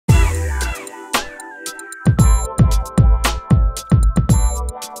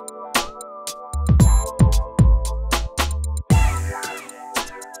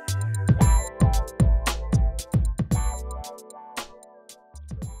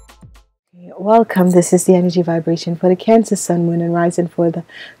Welcome. This is the energy vibration for the Cancer Sun, Moon, and Rising for the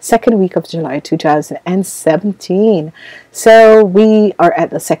second week of July 2017. So we are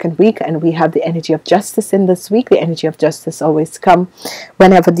at the second week, and we have the energy of justice in this week. The energy of justice always come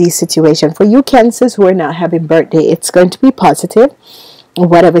whenever these situations. For you Cancers who are not having birthday, it's going to be positive.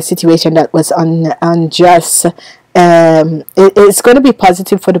 Whatever situation that was unjust, it's going to be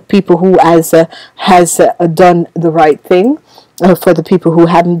positive for the people who has done the right thing. For the people who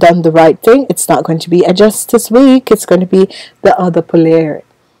haven't done the right thing, it's not going to be a justice week. It's going to be the other polarity.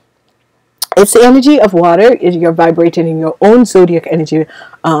 It's the energy of water. You're vibrating in your own zodiac energy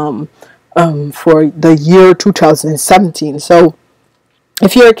for the year 2017. So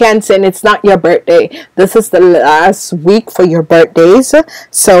if you're a Cancer and it's not your birthday, this is the last week for your birthdays.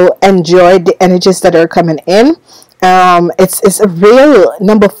 So enjoy the energies that are coming in. It's a real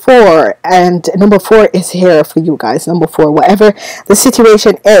number 4, and number 4 is here for you guys. Number 4, whatever the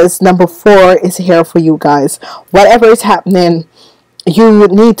situation is, number 4 is here for you guys. Whatever is happening, you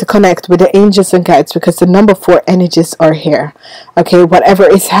need to connect with the angels and guides, because the number 4 energies are here. Okay, whatever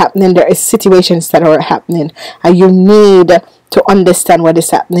is happening, there is situations that are happening, and you need to understand what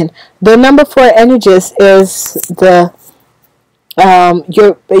is happening. The number 4 energies is the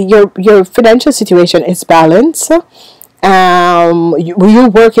your financial situation is balanced. You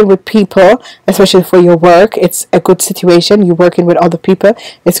working with people, especially for your work, it's a good situation. You working with other people,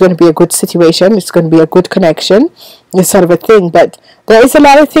 it's going to be a good situation. It's going to be a good connection. It's sort of a thing, but there is a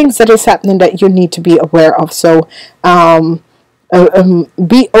lot of things that is happening that you need to be aware of. So be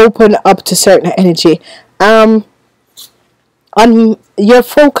open up to certain energy. On your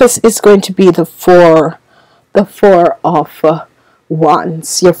focus is going to be the four of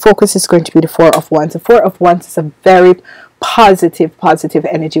Wands. Your focus is going to be the 4 of Wands. The 4 of Wands is a very positive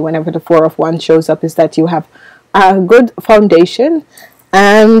energy. Whenever the 4 of Wands shows up, is that you have a good foundation.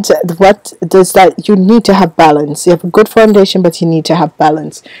 And what does that? You need to have balance. You have a good foundation, but you need to have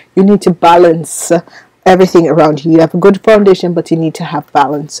balance. You need to balance everything around you. You have a good foundation, but you need to have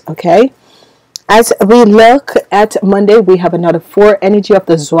balance. Okay. As we look at Monday, we have another 4 energy of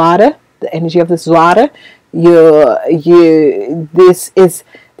the Zware. The energy of the Zware. This is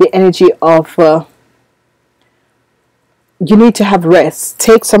the energy of you need to have rest.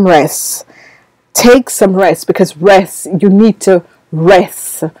 Take some rest, because you need to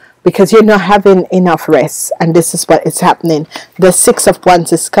rest, because you're not having enough rest, and this is what is happening. The 6 of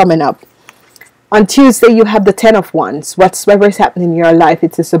Wands is coming up. On Tuesday you have the 10 of Wands. Whatsoever is happening in your life,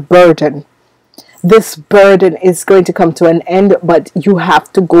 it is a burden. This burden is going to come to an end, but you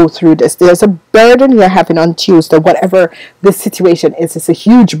have to go through this. There's a burden you're having on Tuesday. Whatever the situation is, it's a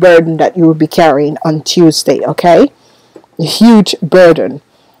huge burden that you will be carrying on Tuesday, okay? A huge burden.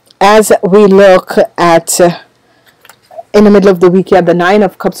 As we look at in the middle of the week, you have the 9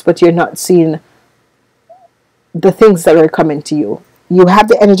 of Cups, but you're not seeing the things that are coming to you. You have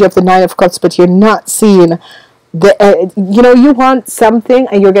the energy of the 9 of Cups, but you're not seeing you want something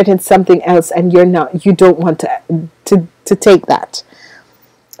and you're getting something else, and you don't want to take that.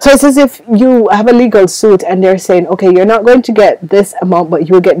 So it's as if you have a legal suit and they're saying, okay, you're not going to get this amount, but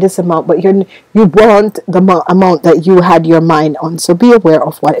you will get this amount, but you want the amount that you had your mind on. So be aware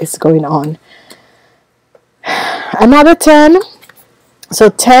of what is going on. Another 10. So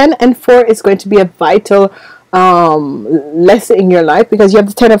 10 and 4 is going to be a vital lesson in your life, because you have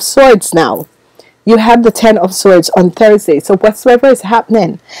the 10 of Swords now. You have the 10 of Swords on Thursday. So whatsoever is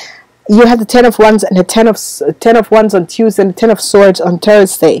happening, you have the 10 of Wands and the 10 of Wands on Tuesday and the 10 of Swords on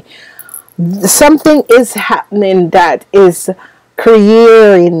Thursday. Something is happening that is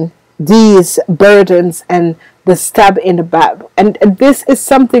creating these burdens and the stab in the back. And this is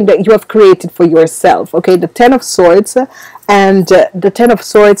something that you have created for yourself. Okay, the 10 of Swords and the 10 of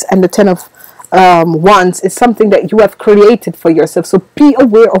Swords and the 10 of Wands is something that you have created for yourself. So be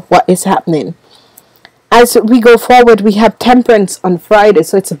aware of what is happening. As we go forward, we have Temperance on Friday.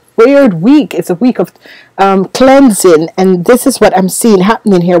 So it's a weird week. It's a week of cleansing. And this is what I'm seeing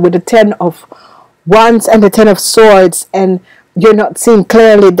happening here with the 10 of Wands and the 10 of Swords. And you're not seeing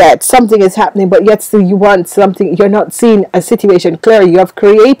clearly that something is happening, but yet still you want something. You're not seeing a situation clearly. You have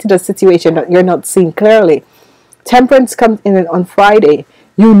created a situation that you're not seeing clearly. Temperance comes in on Friday.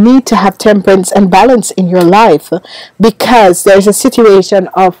 You need to have temperance and balance in your life, because there's a situation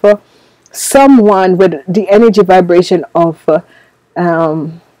of someone with the energy vibration of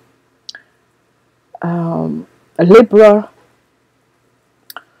Libra,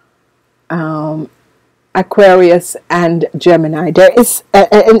 Aquarius, and Gemini. There is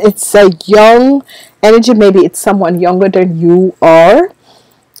and it's a young energy. Maybe it's someone younger than you are.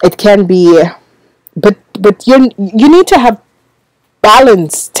 It can be, but you need to have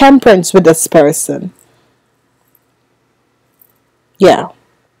balance, temperance with this person. Yeah.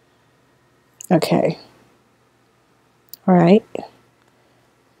 Okay. All right.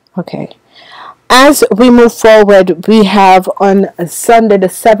 Okay. As we move forward, we have on Sunday the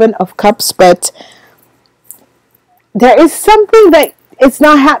Seven of Cups, but there is something that it's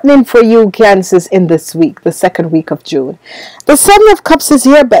not happening for you, Cancers, in this week, the second week of June. The Seven of Cups is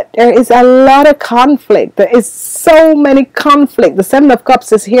here, but there is a lot of conflict. There is so many conflict. The Seven of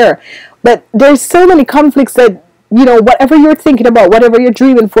Cups is here, but there's so many conflicts that, you know, whatever you're thinking about, whatever you're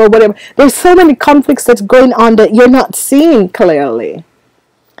dreaming for, whatever, there's so many conflicts that's going on that you're not seeing clearly.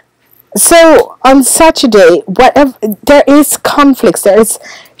 So on Saturday, whatever, there is conflicts. There is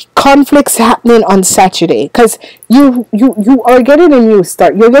conflicts happening on Saturday because you are getting a new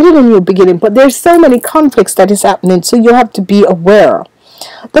start. You're getting a new beginning, but there's so many conflicts that is happening. So you have to be aware.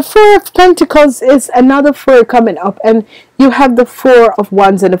 The Four of Pentacles is another four coming up, and you have the Four of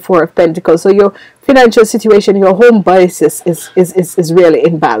Wands and the Four of Pentacles. So your financial situation, your home basis is really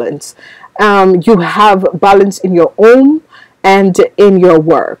in balance. You have balance in your home and in your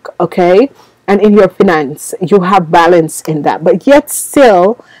work, okay, and in your finance. You have balance in that, but yet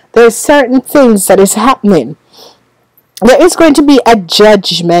still there's certain things that is happening. There is going to be a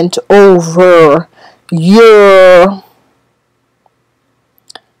judgment over your,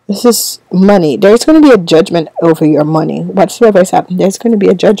 this is money. There's going to be a judgment over your money. Whatsoever is happening, there's going to be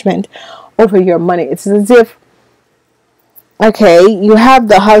a judgment over your money. It's as if, okay, you have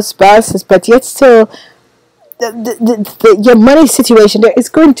the house bosses, but yet still your money situation, there is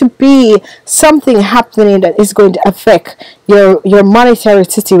going to be something happening that is going to affect your monetary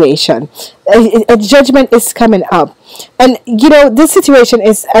situation. A judgment is coming up, and you know this situation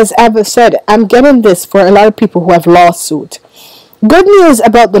is, as I've said, I'm getting this for a lot of people who have lawsuit. Good news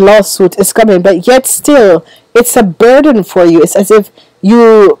about the lawsuit is coming, but yet still it's a burden for you. It's as if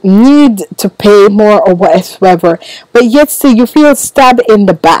you need to pay more or whatever, but yet still you feel stabbed in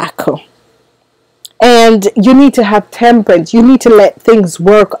the back. And you need to have temperance. You need to let things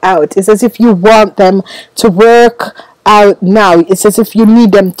work out. It's as if you want them to work out now. It's as if you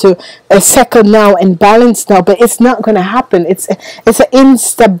need them to settle now and balance now. But it's not going to happen. It's an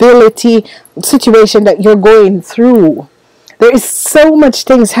instability situation that you're going through. There is so much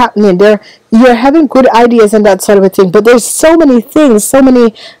things happening there. You're having good ideas and that sort of a thing, but there's so many things, so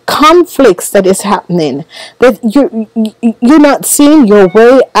many conflicts that is happening that you're not seeing your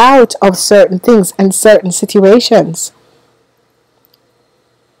way out of certain things and certain situations.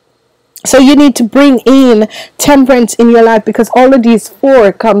 So you need to bring in temperance in your life, because all of these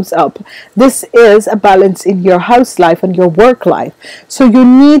four comes up. This is a balance in your house life and your work life. So you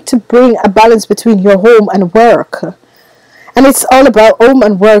need to bring a balance between your home and work. And it's all about home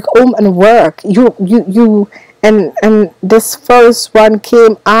and work, home and work. And this first one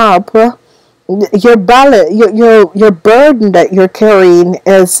came up. Your balance, your burden that you're carrying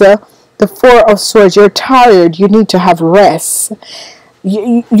is the Four of Swords. You're tired. You need to have rest.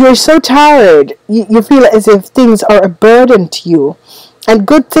 You're so tired. You feel as if things are a burden to you, and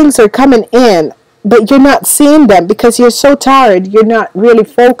good things are coming in, but you're not seeing them because you're so tired. You're not really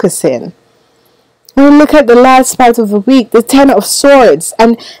focusing. When we look at the last part of the week, the Ten of Swords,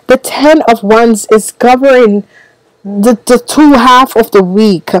 and the Ten of Wands is covering the two half of the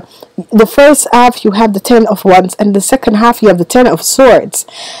week. The first half you have the Ten of Wands, and the second half you have the Ten of Swords,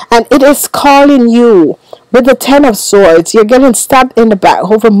 and it is calling you with the Ten of Swords. You're getting stabbed in the back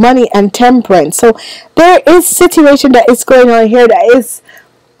over money and temperance. So there is situation that is going on here that is,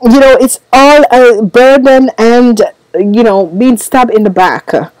 you know, it's all a burden and, you know, being stabbed in the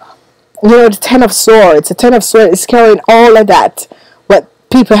back. You know, the Ten of Swords. The Ten of Swords is carrying all of that, what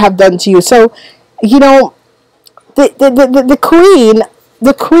people have done to you. So, you know, the Queen,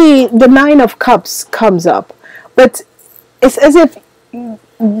 the Nine of Cups comes up. But it's as if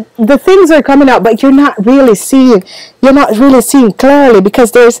the things are coming out, but you're not really seeing clearly,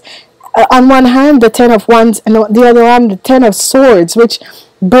 because there's, on one hand, the Ten of Wands, and on the other hand, the Ten of Swords, which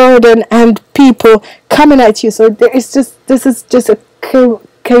burden and people coming at you. So this is just a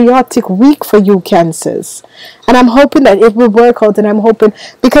chaotic week for you, Cancers, and I'm hoping that it will work out. And I'm hoping,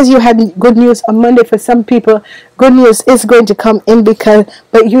 because you had good news on Monday, for some people good news is going to come in,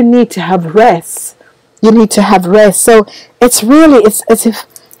 but you need to have rest. You need to have rest. So it's as if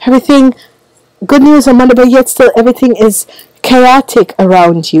everything, good news on Monday, but yet still everything is chaotic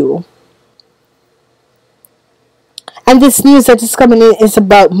around you. And this news that is coming in is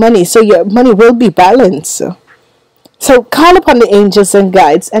about money, so your money will be balanced. So call upon the angels and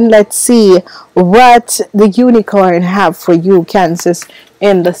guides, and let's see what the unicorn have for you, Cancers,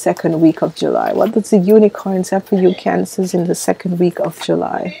 in the second week of July. What does the unicorns have for you, Cancers, in the second week of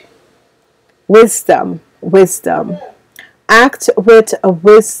July? Wisdom, wisdom. Act with a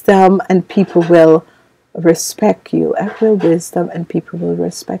wisdom and people will respect you. Act with wisdom and people will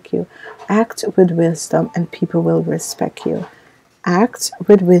respect you. Act with wisdom and people will respect you. Act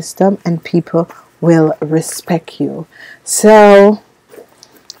with wisdom and people will respect you. So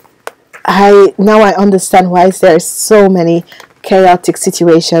now I understand why there are so many chaotic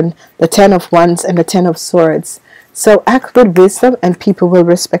situations, the 10 of Wands and the 10 of Swords. So act with wisdom and people will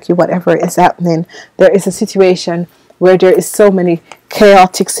respect you, whatever is happening. There is a situation where there is so many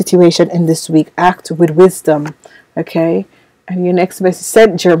chaotic situation in this week. Act with wisdom, okay? And your next message,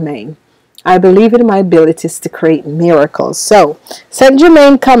 Saint Germain. I believe in my abilities to create miracles. So Saint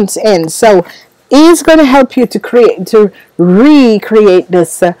Germain comes in. So he's going to help you to recreate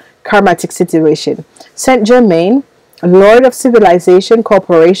this karmatic situation. Saint Germain, Lord of Civilization,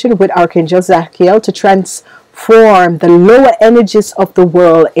 cooperation with Archangel Zachiel to transform the lower energies of the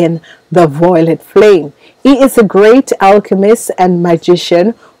world in the violet flame. He is a great alchemist and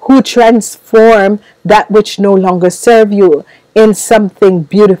magician who transform that which no longer serve you in something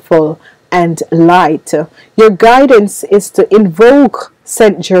beautiful and light. Your guidance is to invoke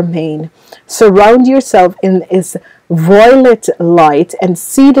Saint Germain. Surround yourself in his violet light and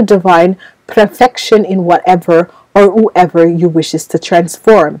see the divine perfection in whatever or whoever you wishes to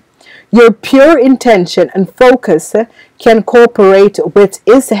transform. Your pure intention and focus can cooperate with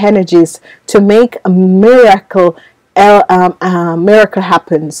his energies to make a miracle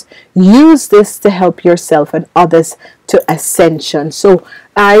happens. Use this to help yourself and others to ascension. So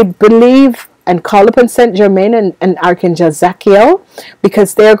I believe and call upon Saint Germain and Archangel Zachiel,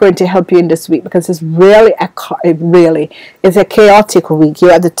 because they are going to help you in this week, because it's really a chaotic week. You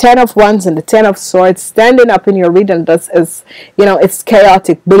have the 10 of Wands and the 10 of Swords standing up in your reading. It's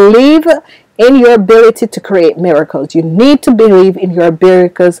chaotic. Believe in your ability to create miracles. You need to believe in your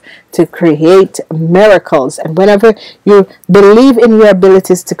abilities to create miracles. And whenever you believe in your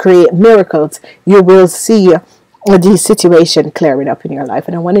abilities to create miracles, you will see the situation clearing up in your life.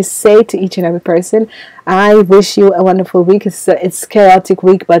 And I want to say to each and every person, I wish you a wonderful week. It's a chaotic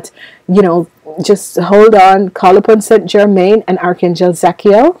week, but just hold on. Call upon Saint Germain and Archangel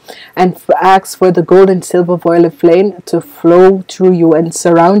Zachiel and ask for the gold and silver violet flame to flow through you and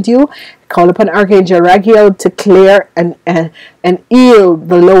surround you. Call upon Archangel Raguel to clear and heal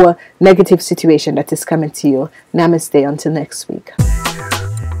the lower negative situation that is coming to you. Namaste until next week.